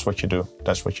 that's what you do,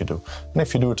 that's what you do. And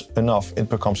if you do it enough, it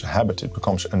becomes a habit, it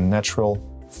becomes a natural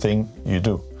thing you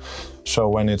do. So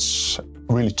when it's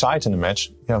really tight in the match,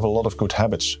 you have a lot of good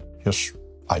habits.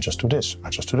 I just do this, I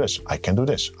just do this, I can do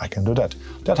this, I can do that.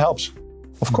 That helps.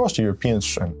 Of course, the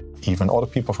Europeans and even other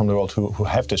people from the world who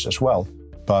have this as well.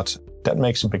 But that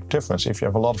makes a big difference. If you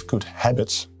have a lot of good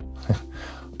habits,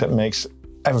 that makes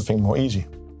everything more easy.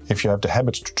 If you have the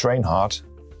habit to train hard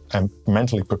and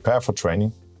mentally prepare for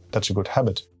training, that's a good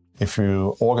habit. If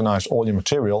you organize all your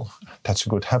material, that's a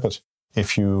good habit.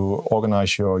 If you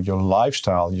organize your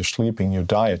lifestyle, your sleeping, your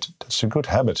diet, that's a good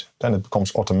habit. Then it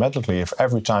becomes automatically, if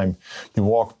every time you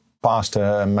walk past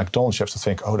McDonald's, you have to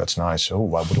think, oh, that's nice.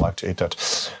 Oh, I would like to eat that.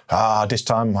 This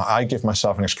time I give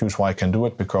myself an excuse why I can do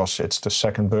it, because it's the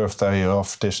second birthday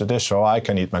of this, so I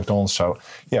can eat McDonald's. So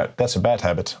yeah, that's a bad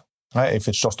habit. If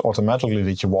it's just automatically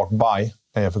that you walk by,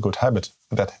 you have a good habit.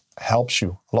 That helps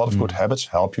you. A lot of good habits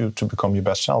help you to become your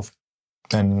best self.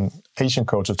 And Asian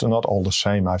coaches are not all the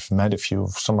same. I've met a few.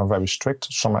 Some are very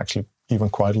strict. Some are actually even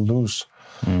quite loose.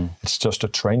 It's just a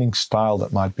training style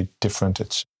that might be different.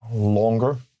 It's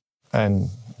longer and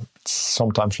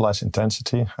sometimes less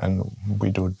intensity, and we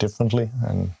do it differently.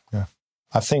 And yeah,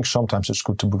 I think sometimes it's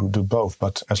good to do both,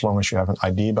 but as long as you have an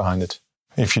idea behind it.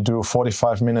 If you do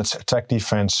 45 minutes attack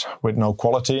defense with no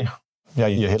quality, yeah,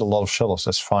 you hit a lot of shuttles,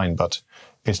 that's fine, but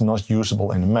it's not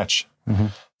usable in a match.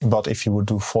 But if you would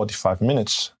do 45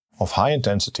 minutes of high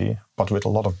intensity, but with a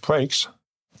lot of breaks,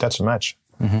 that's a match.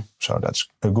 So that's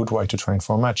a good way to train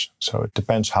for a match. So it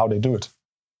depends how they do it.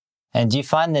 And do you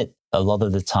find that a lot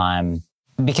of the time,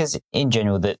 because in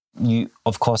general that you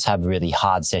of course have really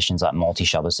hard sessions like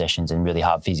multi-shuttle sessions and really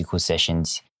hard physical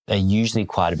sessions are usually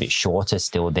quite a bit shorter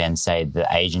still than say the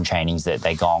Asian trainings that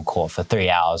they go on court for 3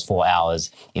 hours, 4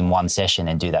 hours in one session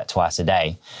and do that twice a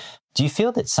day. Do you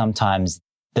feel that sometimes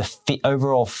the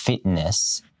overall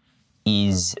fitness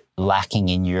is lacking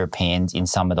in Europeans in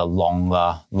some of the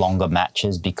longer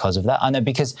matches because of that? I know,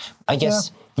 because I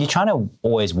guess you're trying to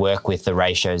always work with the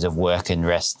ratios of work and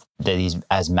rest that is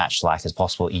as match-like as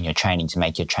possible in your training to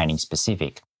make your training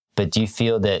specific. But do you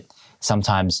feel that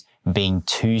sometimes being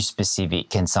too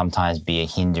specific can sometimes be a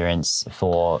hindrance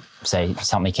for, say,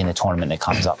 something in a tournament that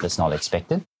comes up that's not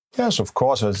expected? Yes, of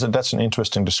course. That's an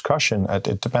interesting discussion.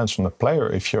 It depends on the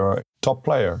player. If you're a top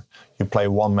player, you play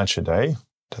one match a day.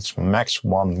 That's max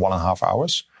 1.5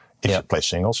 hours. If you play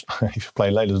singles, if you play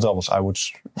ladies doubles, I would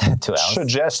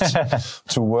suggest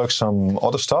to work some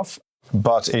other stuff.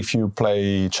 But if you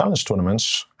play challenge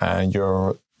tournaments and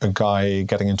you're a guy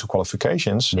getting into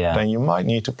qualifications, then you might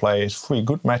need to play 3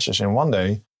 good matches in one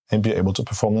day and be able to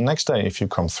perform the next day if you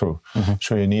come through.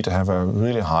 So you need to have a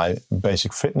really high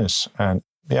basic fitness. And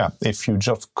if you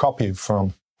just copy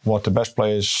from what the best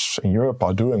players in Europe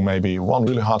are doing, maybe one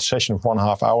really hard session of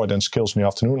 1.5 hours, then skills in the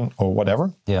afternoon or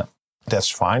whatever, that's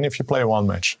fine if you play one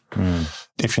match.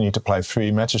 If you need to play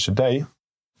 3 matches a day,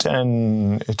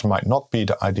 then it might not be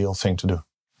the ideal thing to do.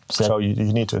 So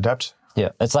you need to adapt.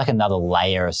 Yeah, it's like another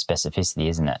layer of specificity,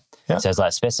 isn't it? Yeah. So it's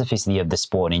like specificity of the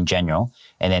sport in general,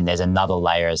 and then there's another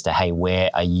layer as to, hey, where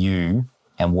are you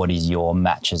and what is your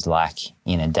matches like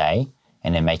in a day,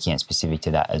 and then making it specific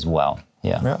to that as well.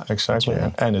 Yeah, exactly.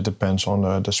 And it depends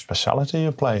on the speciality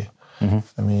you play.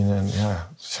 I mean,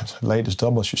 ladies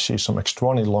doubles, you see some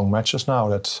extraordinarily long matches now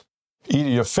that either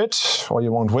you're fit or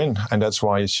you won't win. And that's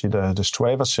why you see the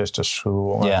Strueva sisters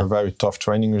who have a very tough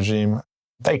training regime.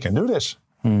 They can do this.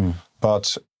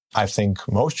 But I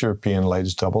think most European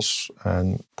ladies doubles,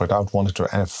 and without wanting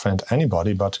to offend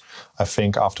anybody, but I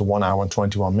think after 1 hour and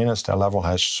 21 minutes, their level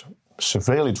has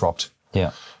severely dropped.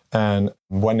 And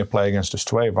when they play against the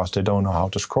Struevas, they don't know how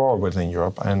to score within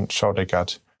Europe. And so they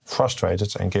get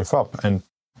frustrated and give up. And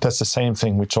that's the same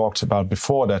thing we talked about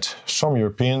before, that some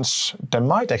Europeans, they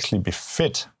might actually be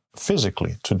fit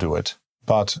physically to do it.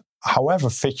 But however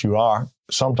fit you are,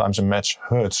 sometimes a match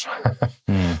hurts.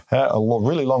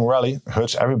 Really long rally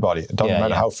hurts everybody. It doesn't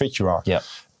matter how fit you are. Yeah.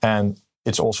 And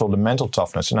it's also the mental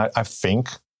toughness. And I think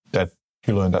that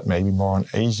you learn that maybe more in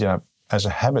Asia as a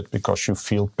habit because you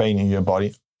feel pain in your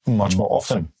body much more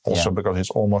often. Also because it's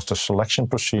almost a selection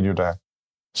procedure there.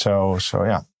 So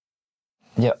yeah.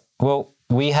 Yeah. Well,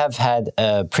 we have had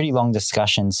a pretty long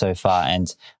discussion so far,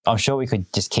 and I'm sure we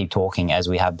could just keep talking as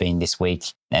we have been this week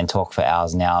and talk for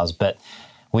hours and hours, but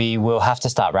we will have to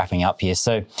start wrapping up here.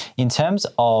 So in terms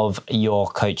of your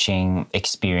coaching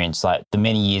experience, like the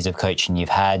many years of coaching you've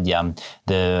had,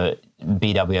 the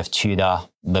BWF tutor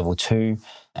level 2,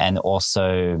 and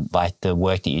also like the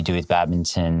work that you do with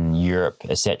badminton, Europe,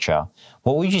 etc.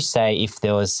 What would you say if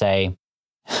there was, say,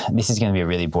 this is going to be a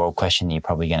really broad question that you're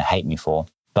probably going to hate me for,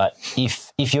 but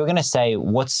if you're going to say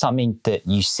what's something that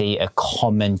you see a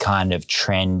common kind of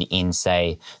trend in,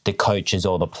 say, the coaches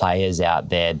or the players out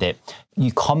there that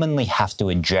you commonly have to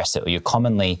address it, or you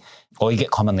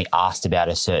get commonly asked about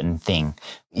a certain thing,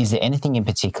 is there anything in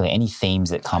particular, any themes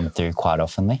that come through quite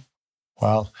oftenly?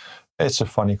 Well, it's a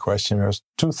funny question. There's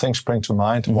two things spring to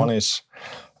mind. Mm-hmm. One is,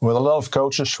 with a lot of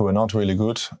coaches who are not really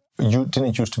good, you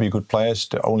didn't used to be good players.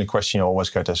 The only question you always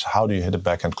get is, how do you hit a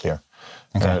backhand clear?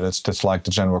 Okay. That's like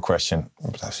the general question.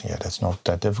 But I think, that's not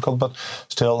that difficult. But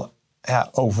still,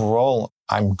 overall,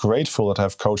 I'm grateful that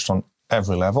I've coached on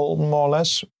every level, more or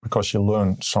less, because you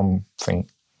learn something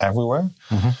everywhere.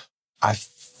 Mm-hmm. I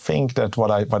think that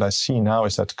what I see now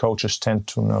is that coaches tend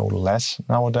to know less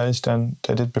nowadays than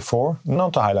they did before.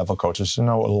 Not the high-level coaches,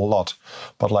 know a lot,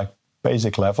 but like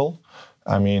basic level.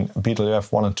 I mean,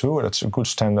 BWF 1 and 2, that's a good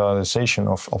standardization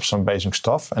of some basic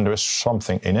stuff, and there is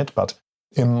something in it, but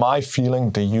in my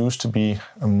feeling, there used to be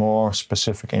a more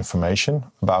specific information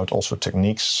about also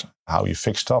techniques, how you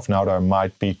fix stuff. Now there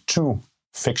might be 2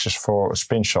 fixes for a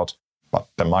spin shot, but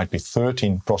there might be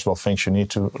 13 possible things you need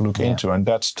to look into, and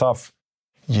that stuff,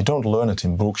 you don't learn it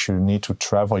in books. You need to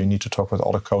travel, you need to talk with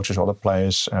other coaches, other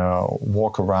players,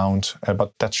 walk around,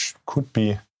 but that could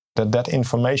be that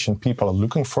information, people are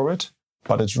looking for it,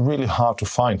 but it's really hard to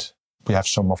find. We have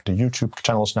some of the YouTube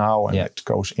channels now, and it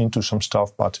goes into some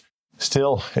stuff, but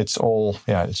still, it's all,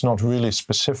 it's not really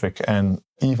specific. And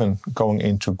even going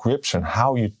into grips and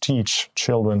how you teach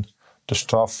children the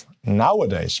stuff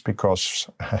nowadays, because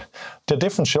they're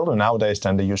different children nowadays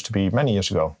than they used to be many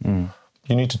years ago. Mm.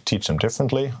 You need to teach them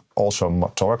differently, also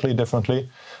motorically differently,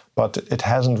 but it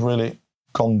hasn't really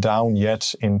gone down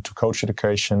yet into coach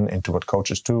education, into what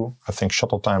coaches do. I think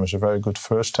shuttle time is a very good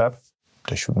first step.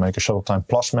 They should make a shuttle time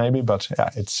plus maybe, but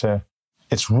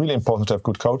it's really important to have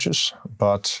good coaches,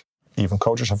 but even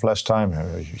coaches have less time.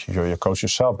 You're your coach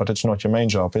yourself, but it's not your main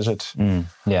job, is it? No.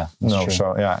 True.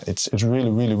 So it's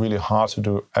really, really, really hard to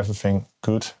do everything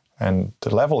good. And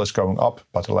the level is going up,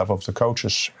 but the level of the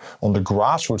coaches on the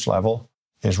grassroots level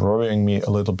is worrying me a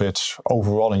little bit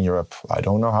overall in Europe. I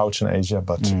don't know how it's in Asia,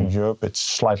 but in Europe it's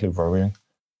slightly worrying.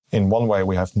 In one way,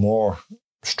 we have more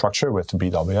structure with the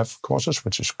BWF courses,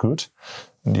 which is good.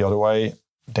 And the other way,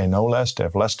 they know less, they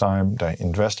have less time, they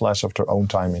invest less of their own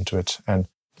time into it. And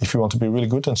if you want to be really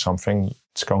good in something,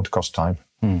 it's going to cost time.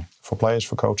 For players,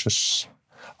 for coaches.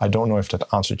 I don't know if that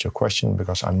answered your question,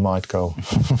 because I might go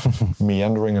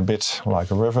meandering a bit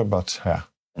like a river, but yeah.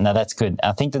 No, that's good.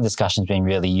 I think the discussion's been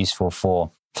really useful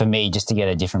for me just to get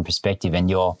a different perspective.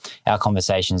 And our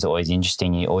conversations are always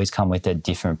interesting. You always come with a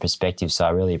different perspective, so I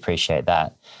really appreciate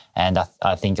that. And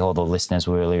I think all the listeners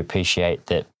will really appreciate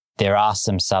that there are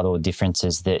some subtle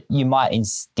differences that you might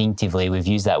instinctively, we've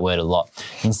used that word a lot,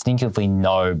 instinctively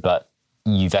know, but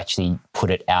you've actually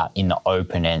put it out in the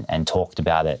open and talked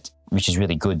about it, which is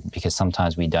really good, because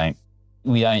sometimes we don't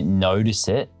notice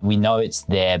it. We know it's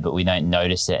there, but we don't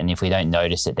notice it. And if we don't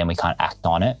notice it, then we can't act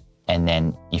on it. And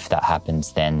then if that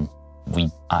happens, then we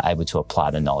are able to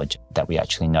apply the knowledge that we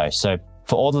actually know. So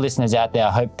for all the listeners out there,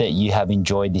 I hope that you have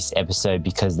enjoyed this episode,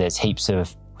 because there's heaps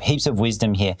of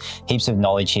wisdom here, heaps of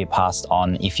knowledge here passed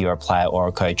on if you're a player or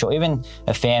a coach, or even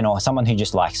a fan or someone who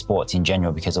just likes sports in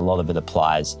general, because a lot of it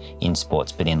applies in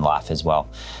sports, but in life as well.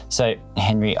 So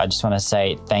Henri, I just want to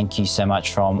say thank you so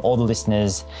much from all the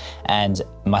listeners and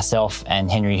myself and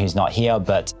Henri, who's not here,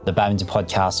 but the Badminton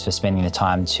Podcast, for spending the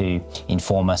time to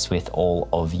inform us with all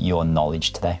of your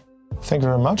knowledge today. Thank you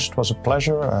very much. It was a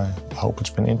pleasure. I hope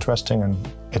it's been interesting, and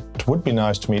it would be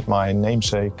nice to meet my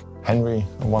namesake, Henri.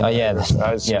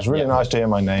 It's really nice to hear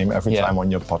my name every time on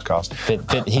your podcast.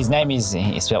 But his name is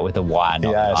spelled with a Y,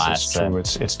 not an I. Yes, it's true.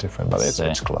 It's different, but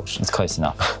it's close. It's close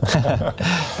enough.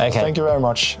 Okay. Thank you very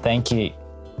much. Thank you.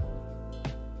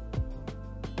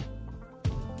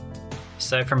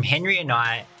 So from Henri and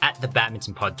I at the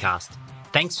Badminton Podcast,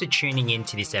 thanks for tuning in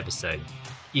to this episode.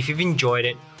 If you've enjoyed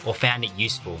it or found it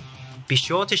useful, be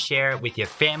sure to share it with your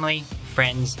family,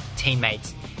 friends,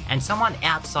 teammates, and someone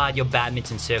outside your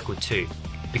badminton circle too,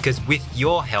 because with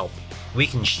your help, we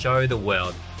can show the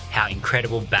world how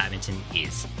incredible badminton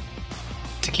is.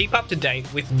 To keep up to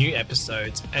date with new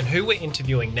episodes and who we're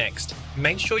interviewing next,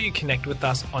 make sure you connect with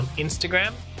us on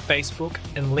Instagram, Facebook,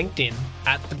 and LinkedIn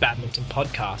at The Badminton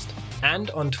Podcast,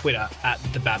 and on Twitter at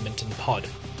The Badminton Pod.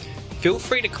 Feel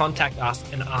free to contact us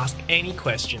and ask any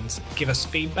questions, give us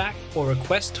feedback, or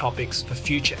request topics for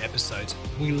future episodes.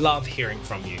 We love hearing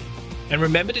from you. And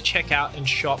remember to check out and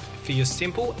shop for your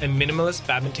simple and minimalist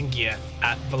badminton gear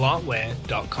at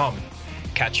volantwear.com.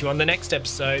 Catch you on the next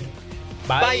episode.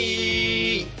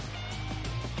 Bye. Bye.